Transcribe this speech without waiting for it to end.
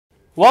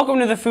Welcome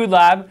to the Food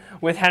Lab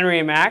with Henry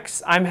and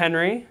Max. I'm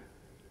Henry.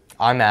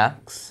 I'm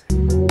Max.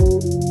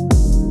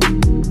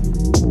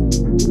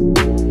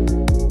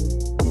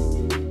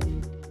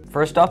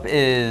 First up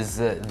is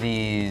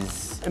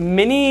these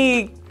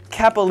Mini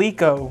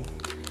Capelico.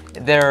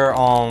 They're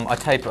a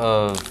type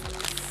of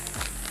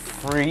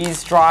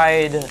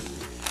freeze-dried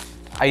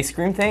ice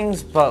cream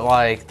things, but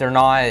like they're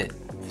not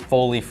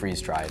fully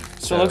freeze-dried.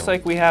 So it looks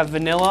like we have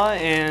vanilla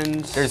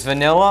and there's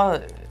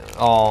vanilla,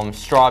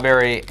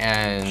 strawberry,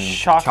 and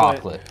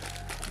chocolate.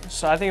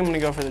 So I think I'm gonna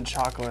go for the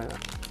chocolate.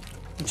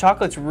 The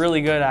chocolate's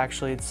really good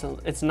actually.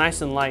 It's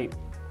nice and light.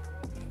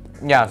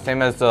 Yeah,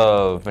 same as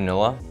the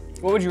vanilla.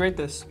 What would you rate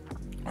this?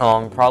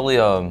 Probably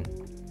a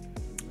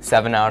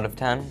 7 out of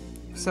 10.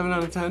 7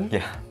 out of 10?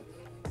 Yeah.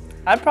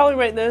 I'd probably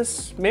rate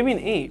this maybe an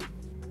 8.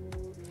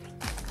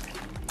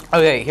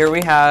 Okay, here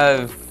we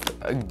have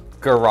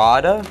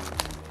Garada.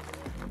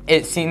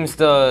 It seems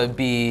to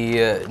be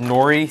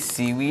nori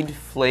seaweed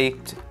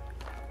flaked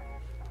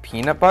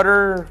peanut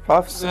butter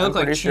puffs. They look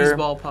like cheese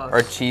ball puffs.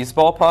 Or cheese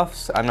ball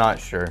puffs. I'm not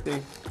sure.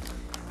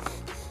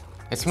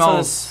 It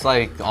smells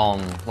like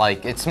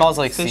it smells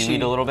like fishy.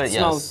 seaweed a little bit. It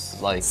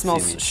smells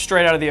seaweed.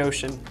 straight out of the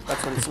ocean.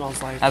 That's what it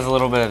smells like. Has a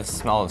little bit of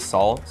smell of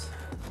salt.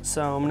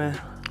 So I'm gonna.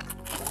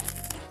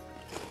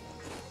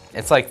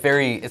 It's like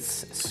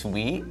it's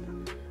sweet,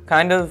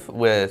 kind of,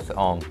 with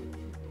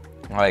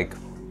like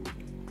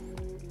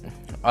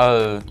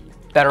a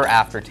better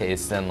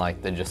aftertaste than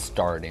like the just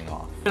starting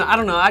off. I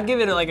don't know. I'd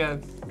give it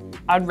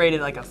I'd rate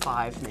it like a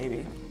 5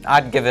 maybe.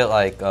 I'd give it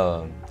like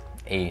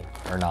 8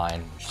 or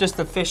 9. It's just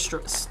the fish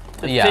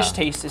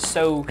taste is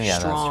so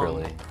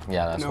strong.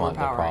 That's one of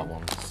the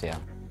problems. Yeah.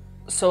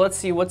 So let's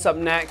see what's up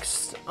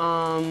next.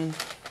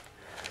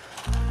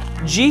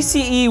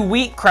 GCE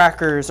wheat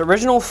crackers,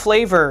 original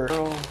flavor.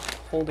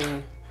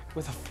 Holding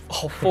with a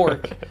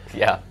fork.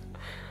 Yeah.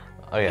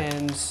 Okay.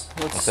 And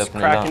let's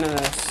crack into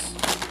this.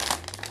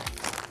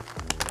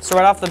 So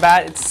right off the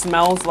bat, it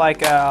smells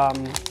like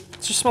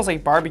it just smells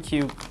like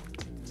barbecue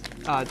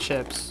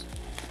chips.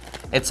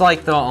 It's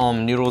like the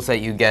noodles that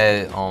you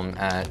get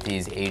at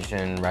these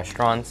Asian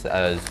restaurants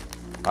as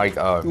like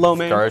a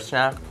star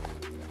snack.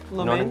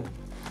 Lo mein?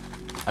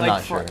 I'm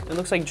not sure. It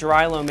looks like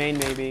dry lo mein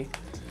maybe.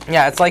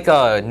 Yeah, it's like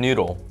a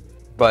noodle,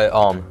 but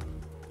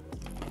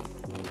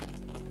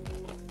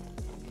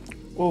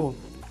Ooh.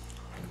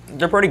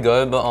 they're pretty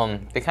good,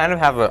 but they kind of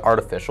have an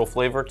artificial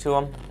flavor to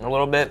them a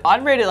little bit.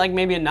 I'd rate it like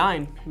maybe a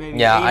 9, maybe.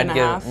 Yeah,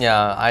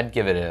 8.5. I'd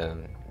give it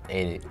an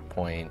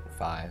 8.5.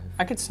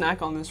 I could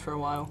snack on this for a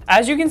while.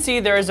 As you can see,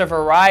 there is a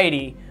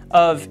variety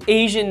of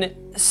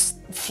Asian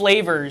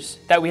flavors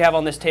that we have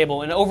on this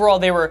table, and overall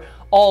they were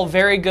all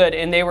very good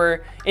and they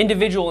were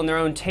individual in their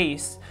own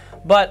taste.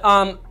 But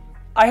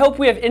I hope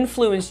we have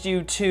influenced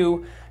you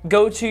to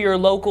go to your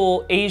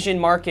local Asian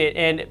market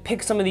and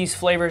pick some of these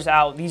flavors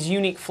out, these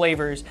unique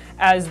flavors,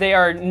 as they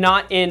are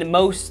not in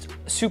most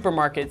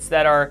supermarkets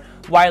that are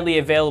widely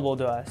available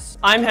to us.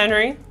 I'm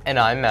Henry. And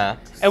I'm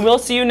Max. And we'll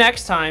see you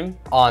next time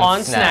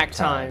on Snack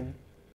Time.